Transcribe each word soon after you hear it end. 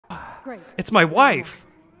Great. It's my wife.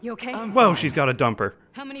 You okay? Whoa, she's got a dumper.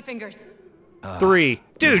 How many fingers? 3.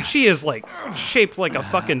 Dude, she is like shaped like a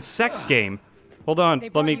fucking sex game. Hold on,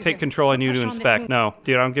 let me take control. I need to inspect. No,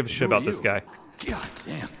 dude, I don't give a shit about this guy. God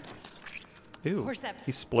damn. Ew, Forceps.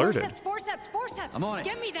 he splurted. Forceps. I'm on it.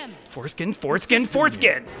 Get me them. Foreskin.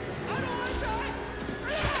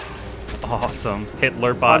 Awesome.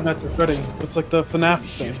 Hitler Oh, bot. that's a fitting. It's like the FNAF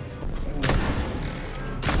thing.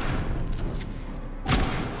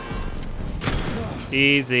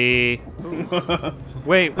 Easy.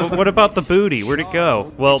 Wait, what about the booty? Where'd it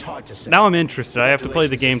go? Well, now I'm interested. I have to play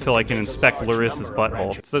the game till I can inspect Larissa's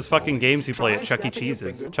butthole. It's those fucking games you play at Chuck E.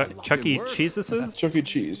 Cheese's. Chuck E. Cheese's? Chuck E.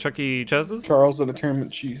 Cheese. Chuck E. Cheese's? Charles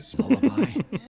Entertainment Cheese. Lullaby.